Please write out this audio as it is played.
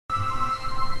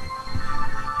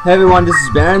Hey everyone, this is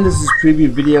Baron. This is preview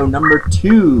video number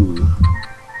 2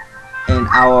 in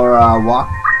our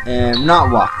not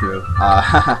walkthrough.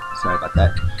 Sorry about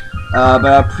that.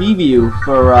 But a preview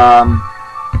for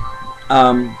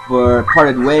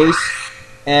Parted Ways.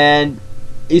 And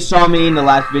you saw me in the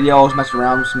last video. I was messing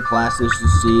around with some classes to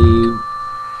see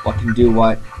what can do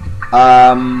what.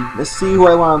 Let's see who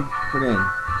I want to put in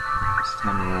this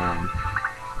time around.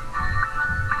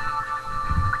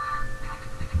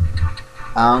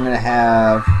 I'm gonna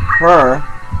have her,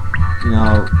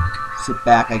 sit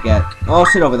back. I'll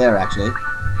sit over there actually.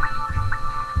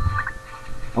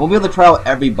 I won't be able to try out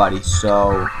everybody,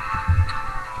 so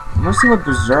I'm gonna see what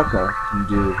Berserker can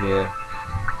do here.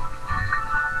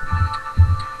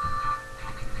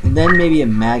 And then maybe a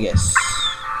Magus.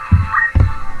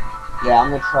 Yeah,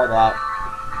 I'm gonna try that.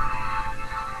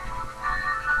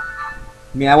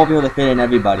 I mean, I won't be able to fit in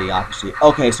everybody, obviously.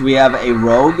 Okay, so we have a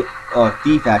Rogue, or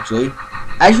Thief actually.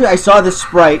 Actually, I saw this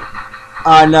sprite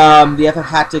on the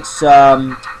FFT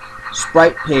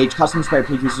sprite page, custom sprite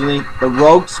page recently. The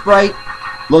Rogue sprite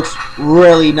looks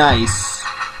really nice.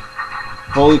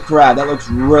 Holy crap, that looks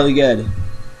really good.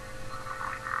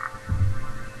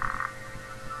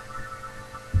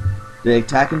 They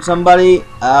attacking somebody?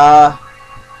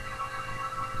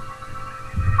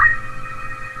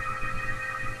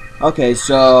 Okay,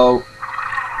 so...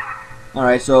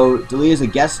 Alright, so Delia's a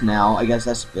guest now. I guess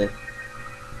that's it.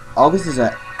 August is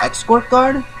an escort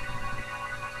guard?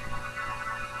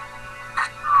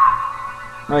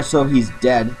 Alright, so he's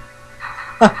dead.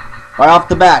 Right off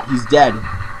the bat, he's dead.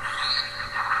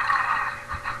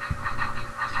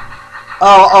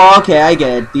 Oh, okay, I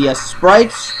get it. The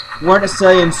sprites weren't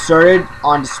necessarily inserted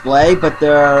on display, but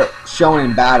they're shown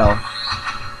in battle.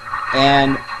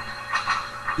 And,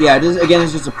 yeah, this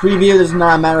is just a preview. This is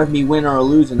not a matter of me winning or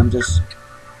losing. I'm just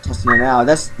testing it out.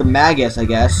 That's the Magus, I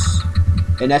guess.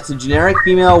 And that's a generic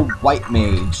female white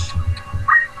mage.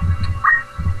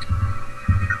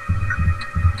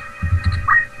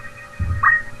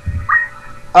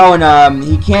 Oh, and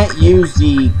he can't use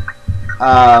the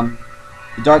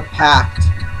Dark Pact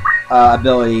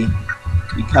ability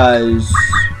because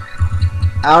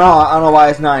I don't know why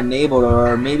it's not enabled,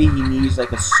 or maybe he needs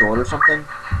like a sword or something,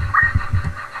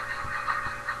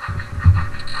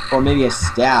 or maybe a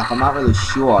staff. I'm not really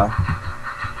sure.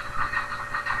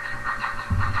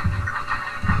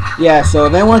 Yeah, so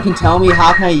if anyone can tell me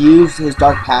how can I use his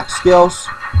Dark Pact skills,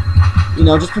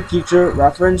 just for future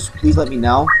reference, please let me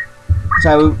know.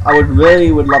 So I would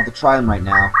love to try them right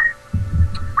now.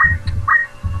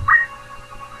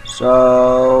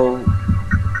 So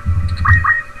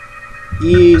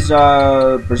he's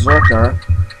a Berserker.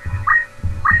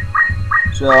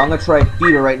 So I'm gonna try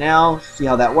Fever right now, see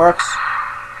how that works.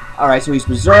 Alright, so he's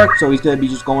Berserk, so he's gonna be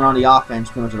just going on the offense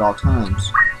pretty much at all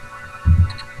times.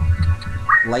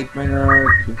 Lightbringer.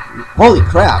 Holy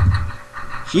crap!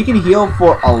 She can heal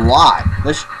for a lot.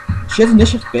 She has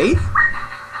Initiative Faith?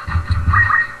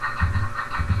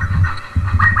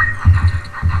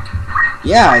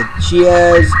 Yeah, she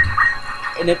has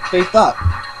Initiative Faith up.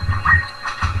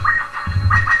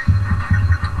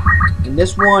 And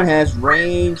this one has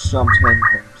range, so I'm just going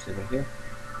to sit right here.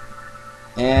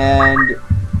 And,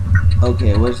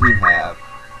 okay, what does he have?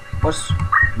 What's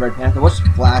Red Panther? What's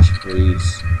Flash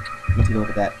Freeze? Let's take a look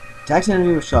at that. Attacks an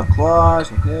enemy with sharp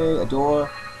claws. Okay, Adore.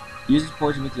 Uses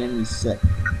poison to make the enemy sick.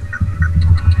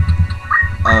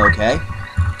 Okay.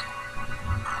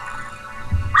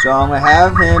 So I'm gonna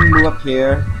have him move up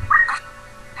here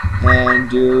and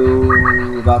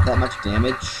do about that much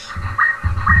damage.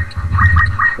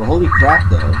 Well, holy crap,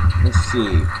 though. Let's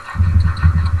see.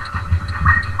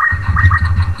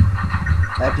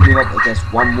 I have to move up, I guess,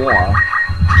 one more.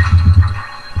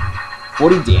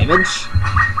 40 damage.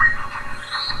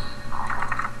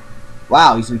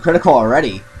 Wow, he's in critical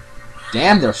already.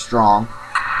 Damn, they're strong.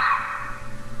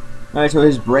 Alright, so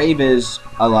his Brave is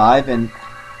alive, and...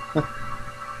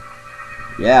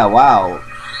 yeah, wow.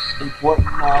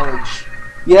 Important knowledge.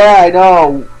 Yeah, I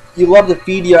know. You love to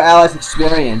feed your allies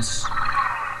experience.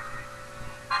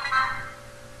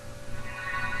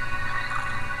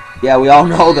 Yeah, we all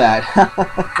know that.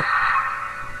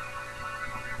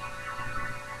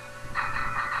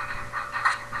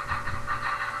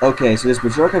 Okay, so this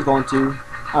Berserker is going to...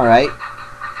 Alright.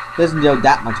 Doesn't deal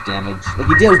that much damage. Like,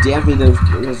 he deals damage, but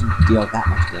he doesn't deal that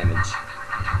much damage.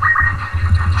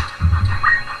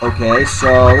 Okay,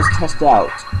 so let's test out.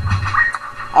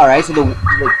 Alright, so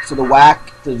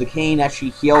the cane actually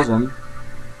heals him.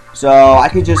 So I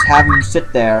can just have him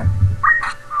sit there,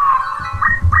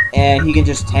 and he can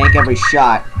just tank every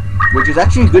shot, which is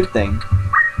actually a good thing.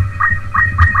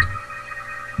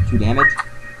 2 damage.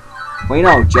 Well,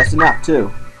 no, just enough,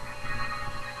 too.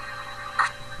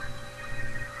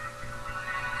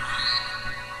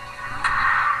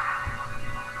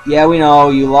 Yeah, we know,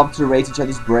 you love to raise each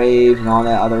other's brave and all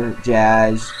that other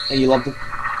jazz. And you love to,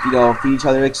 feed each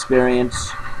other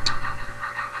experience.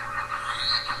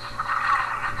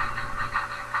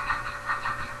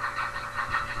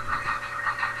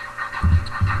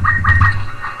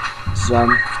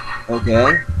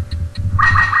 Okay.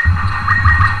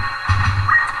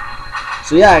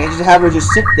 So yeah, I can just have her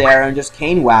just sit there and just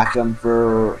cane whack them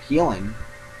for healing,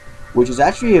 which is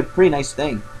actually a pretty nice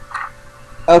thing.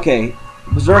 Okay,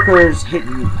 Berserker's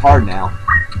hitting hard now.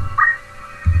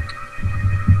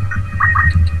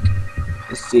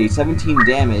 Let's see, 17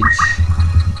 damage.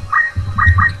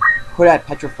 Put at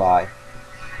Petrify.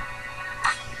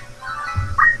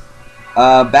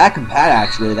 Bad compat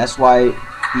actually, that's why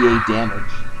he 8 damage.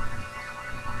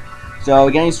 So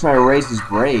again, he's trying to raise his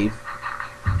brave.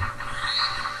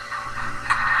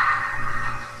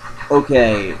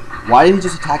 Okay, why did he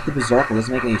just attack the Berserker? It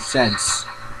doesn't make any sense.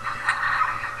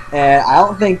 And I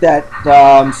don't think that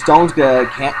Stone's gonna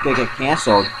get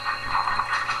cancelled.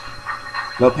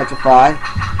 No Petrify,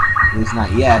 at least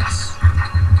not yet.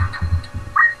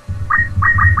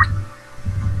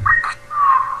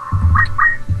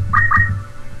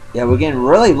 Yeah, we're getting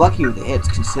really lucky with the hits,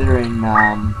 considering,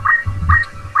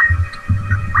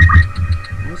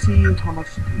 let's see how much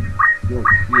he'll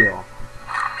heal.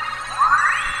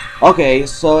 Okay,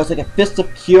 so it's like a Fist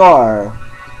of Cure.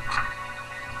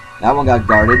 That one got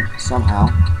guarded, somehow.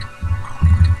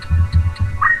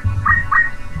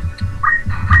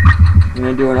 I'm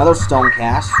gonna do another Stone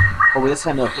cast. Oh, this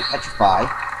time they'll hit Petrify.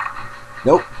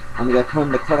 Nope, I'm gonna put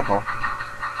him to critical.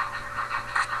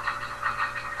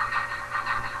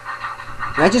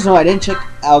 And I just know I didn't check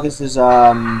Algus's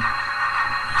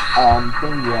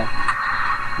thing yet.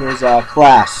 His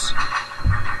class.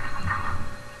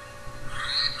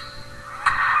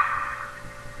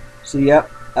 So yep.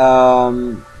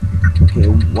 Okay,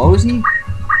 what was he?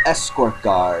 Escort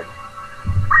guard.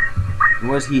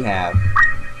 What does he have?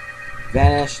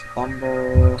 Vanish,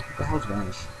 thunder. What the hell is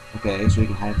vanish? Okay, so he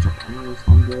can hide himself under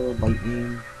thunder,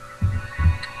 lightning,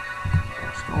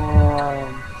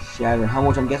 storm. Shatter. How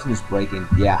much I'm guessing is breaking.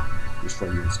 Yeah. Just try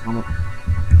to use helmet.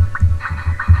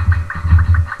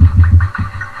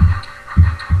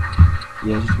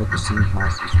 Yeah, just what the scene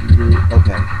cost is.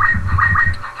 Okay.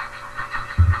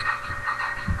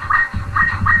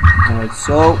 Alright,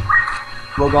 so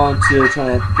we're going to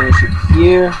try to finish it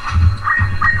here.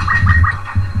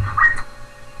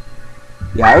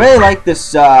 Yeah, I really like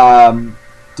this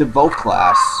Devote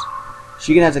class.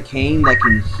 She has a cane that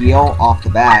can heal off the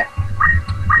bat.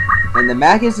 And the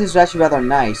Magus is actually rather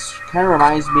nice. Kind of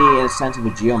reminds me in a sense of a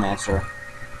Geomancer.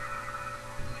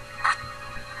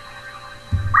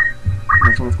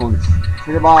 And someone's going to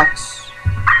Trader Box.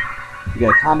 You get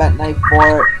a combat knife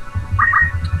for it.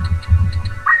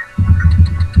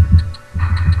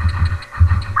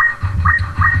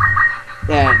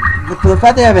 And for the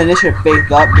fact they have Initiative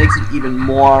Faith up makes it even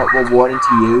more rewarding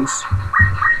to use.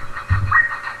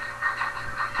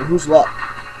 And who's left?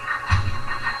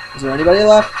 Is there anybody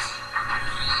left?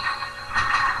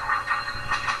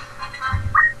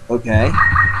 Okay.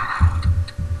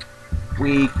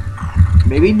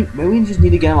 Maybe we just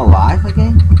need to get him alive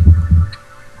again?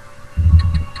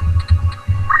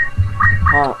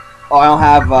 Oh, I don't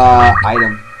have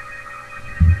item.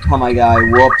 Oh my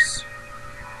god, whoops.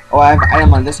 Oh, I have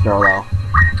item on this girl though.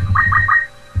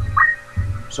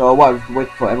 So what, we have to wait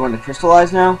for everyone to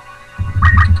crystallize now?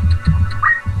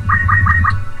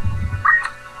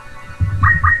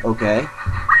 Okay.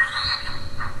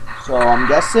 So I'm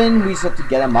guessing we just have to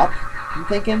get him up, I'm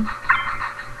thinking.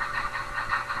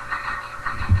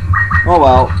 Oh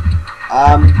well.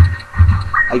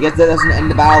 I guess that doesn't end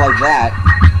the battle like that.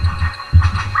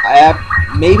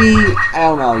 Maybe, I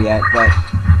don't know yet, but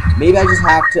maybe I just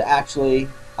have to actually,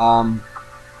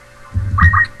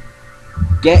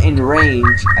 get in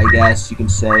range, I guess you can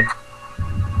say.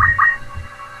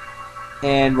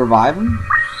 And revive him.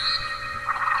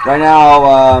 Right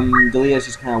now, Delia's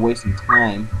just kind of wasting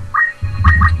time.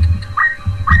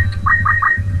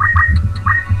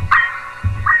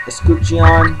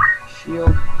 Escuchion,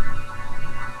 shield.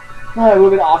 No, it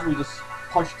would have been awesome if we just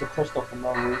punched the crystal for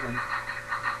no reason.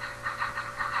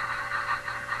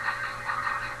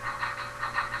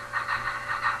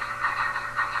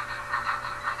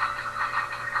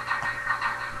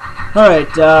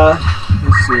 Alright,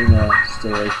 let's see,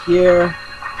 stay right here.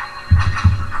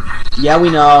 Yeah, we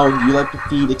know, you like to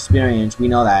feed experience, we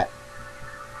know that.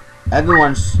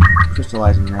 Everyone's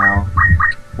crystallizing now.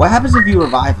 What happens if you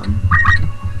revive him?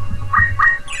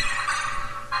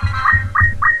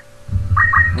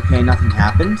 nothing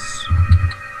happens.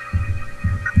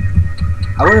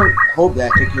 I would have hoped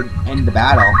that it could end the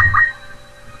battle.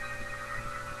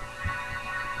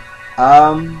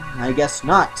 I guess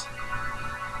not.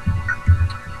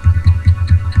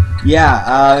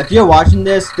 Yeah, if you're watching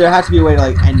this, there has to be a way to,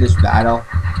 like, end this battle.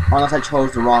 Unless I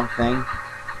chose the wrong thing.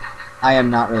 I am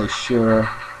not really sure.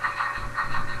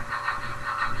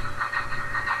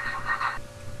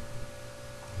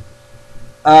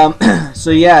 So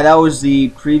yeah, that was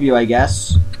the preview, I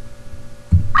guess.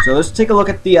 So let's take a look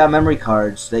at the memory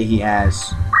cards that he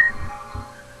has.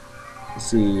 Let's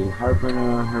see,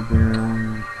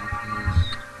 Harbinger.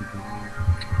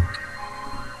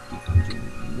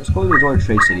 Let's go to the Door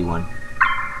Trade City one.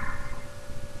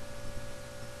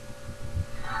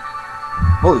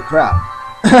 Holy crap!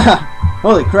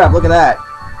 Holy crap! Look at that!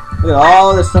 Look at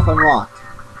all this stuff unlocked.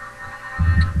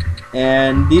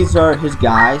 And these are his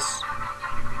guys.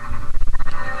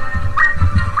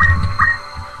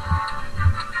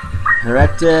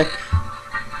 Heretic.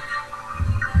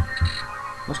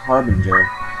 What's Harbinger?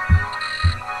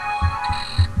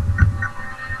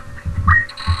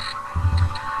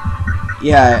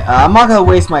 Yeah, I'm not gonna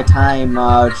waste my time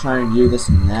trying to do this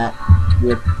and that. We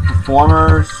have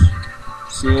performers,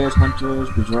 seers, hunters,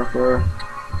 berserker,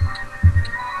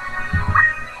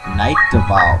 night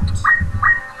devout.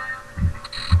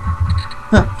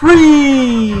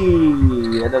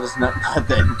 Free. That does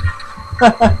nothing.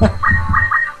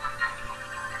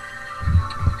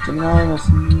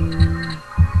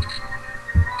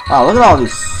 Wow, look at all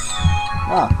these.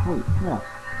 Ah, holy crap.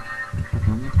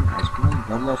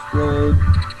 Bloodlust Blade.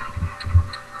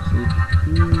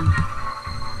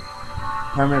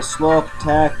 Permanent Slow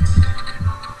Protect.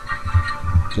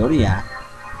 Zodiac.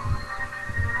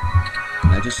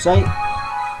 Legislate.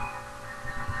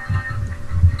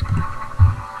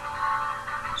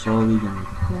 Soul Legion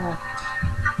Reflect.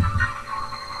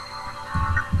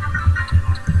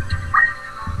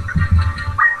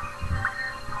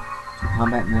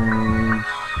 Combat Knives.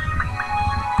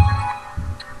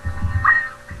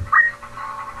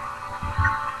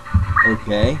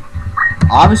 Okay.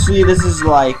 Obviously, this is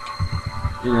like,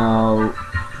 you know,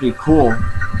 pretty cool.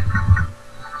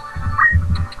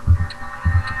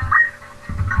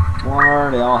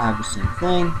 Or they all have the same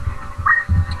thing.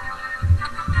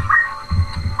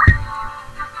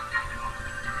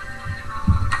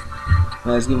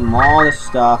 Let's give them all this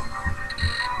stuff.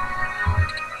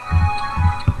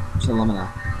 Illumina.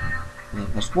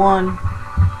 +1.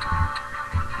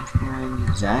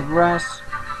 +1. Zagras.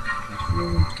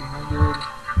 +1. 200.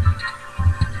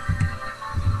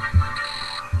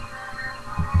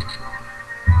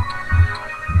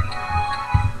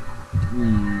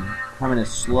 Permanent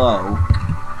slow.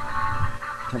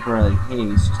 Temporarily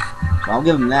haste. So I'll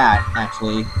give him that,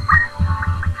 actually.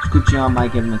 Scoochion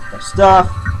might give him the stuff.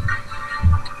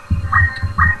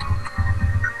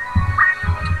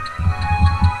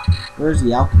 Where's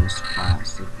the Alchemist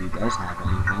class, if he does have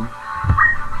anything?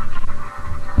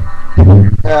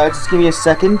 Just give me a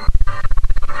second.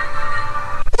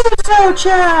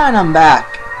 So-chan! I'm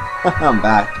back. I'm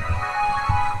back.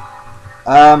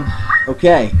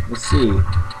 Okay, let's see.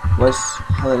 What's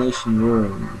Hellenation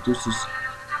Room? Reduces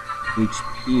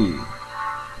HP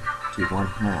to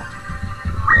 1/2.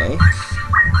 Okay.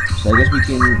 So I guess we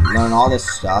can learn all this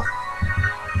stuff.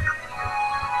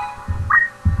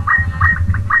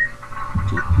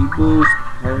 JP boost,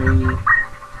 parry.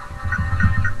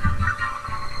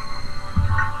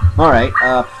 Alright,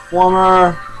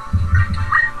 performer,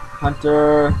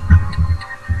 hunter,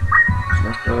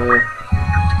 worker,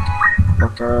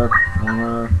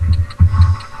 performer,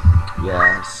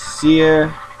 yeah,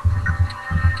 seer.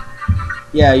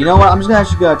 Yeah, you know what? I'm just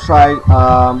actually gonna try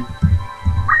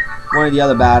one of the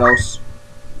other battles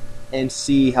and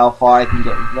see how far I can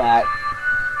get with that.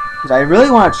 Because I really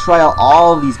want to try out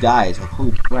all of these guys. Like,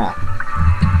 holy crap.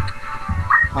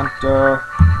 Hunter,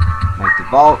 Night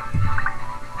Devout.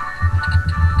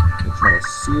 We'll try a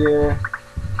seer.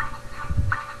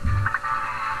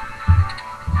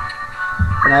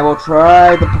 And I will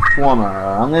try the performer.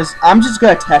 I'm just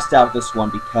gonna test out this one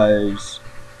because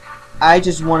I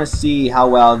just want to see how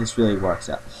well this really works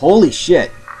out. Holy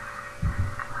shit!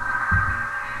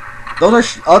 Those are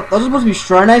supposed to be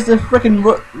Shrine Knights. They're freaking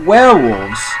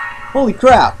werewolves. Holy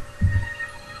crap!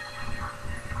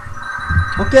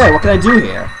 Okay, what can I do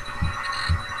here?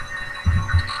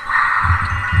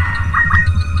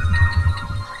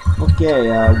 Okay,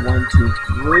 1, 2,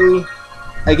 3.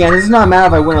 Again, this is not a matter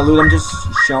if I win or lose. I'm just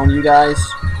showing you guys.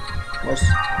 What's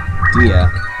Dia?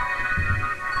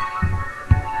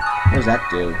 What does that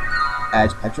do?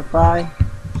 Adds Petrify.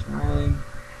 Shrine.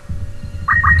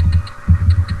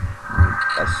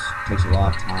 takes a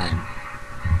lot of time.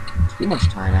 Too much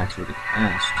time actually to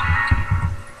cast.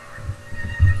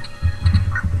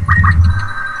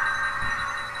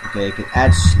 Okay, I can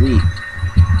add sleep.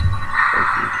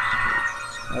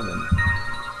 7.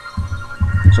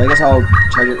 So I guess I'll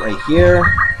charge it right here.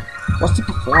 What's the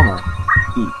performer?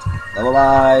 Feet. Level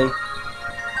eye.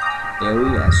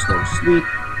 Airy as slow sleep.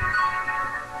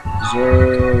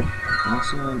 Reserve.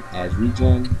 Awesome. Adds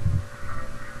regen.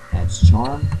 Adds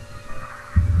charm.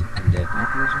 Undead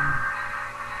mechanism.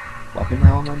 Weapon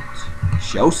element.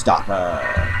 Showstopper.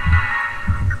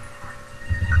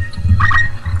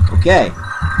 Okay.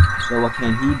 So what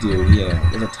can he do here?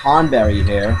 There's a Tonberry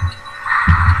here.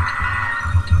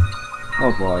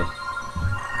 Oh boy.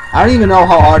 I don't even know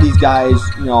how hard these guys,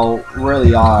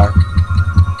 really are.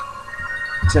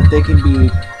 Except they can be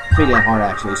pretty damn hard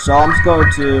actually. So I'm just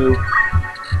going to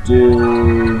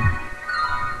do...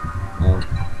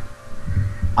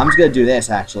 I'm just going to do this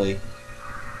actually.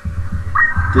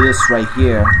 Do this right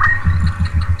here.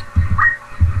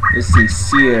 Let's see,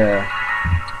 Seer.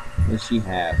 What does she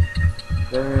have?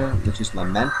 Let's just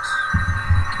Lament.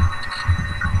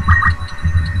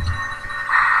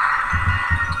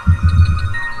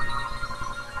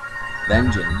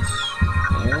 Vengeance.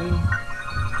 Okay.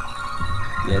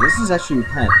 Yeah, this is actually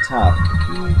kind of tough.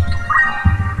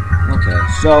 Okay,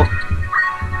 so...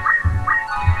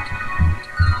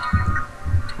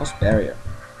 What's Barrier?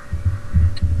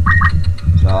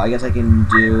 So I guess I can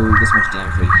do this much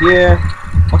damage right here.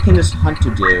 What can this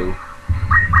Hunter do?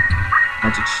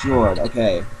 Magic Sword,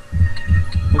 okay.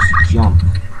 Let's jump.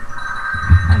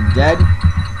 Undead.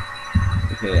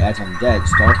 Okay, adds Undead.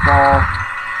 Starfall.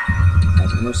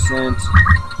 Adds Innocent.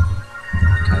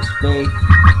 Adds Faith.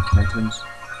 Sentence.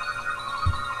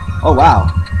 Oh wow.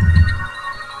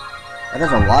 That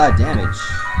does a lot of damage.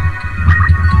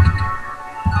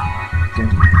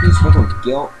 Peace, Circle of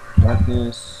Guilt.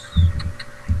 Darkness.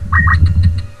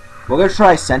 We're gonna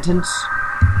try Sentence.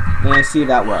 And see if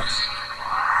that works.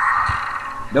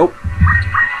 Nope.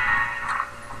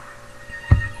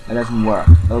 That doesn't work.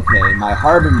 Okay, my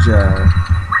Harbinger.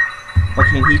 What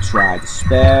can he try?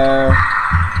 Despair.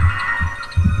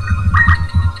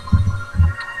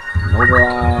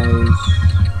 Mobilize.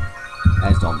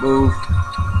 Eyes don't move.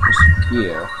 What's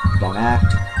Fear? Don't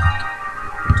act.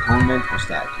 Atonement. What's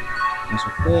that? That's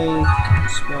with Faith.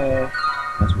 Despair.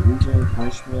 That's with Regen.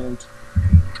 Punishment.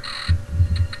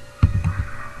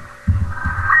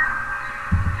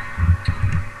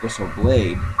 Bristle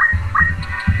Blade.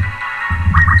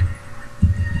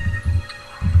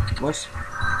 What's...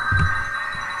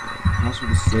 Cancel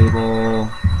Disable.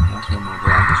 Cancel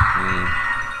Mobilize this pain.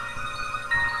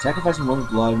 Sacrificing one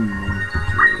blood and one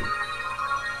victory.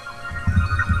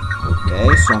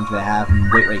 Okay, so I'm gonna have him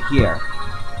wait right here.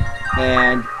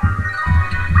 And...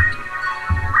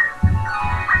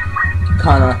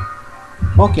 kinda...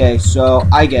 Okay, so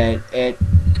I get it. It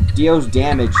deals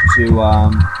damage to,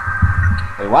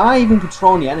 Wait, why am I even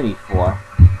controlling the enemy for?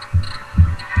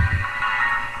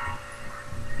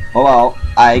 Oh well,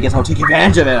 I guess I'll take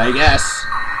advantage of it, I guess.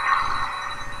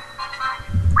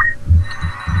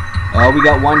 Oh, we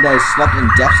got one that is slept in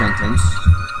death sentence.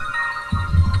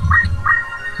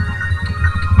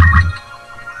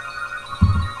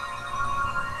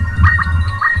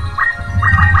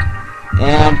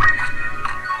 And...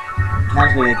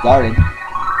 casually get guarded.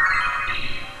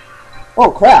 Oh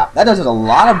crap, that does a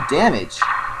lot of damage.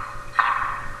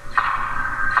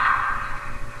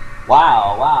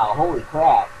 Wow, wow, holy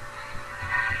crap.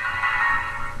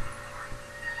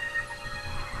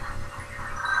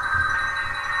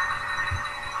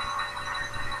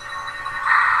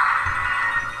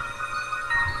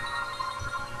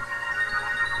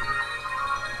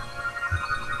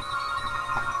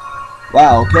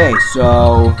 Wow, okay,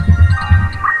 so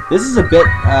this is a bit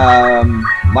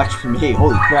much for me,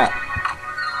 holy crap.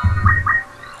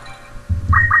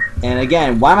 And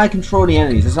again, why am I controlling the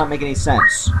enemies? This does not make any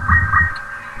sense.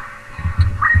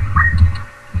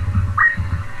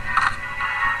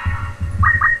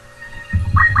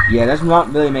 Yeah, it does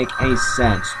not really make any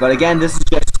sense. But again, this is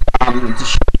just to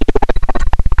show you.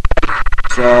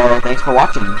 So, thanks for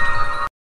watching.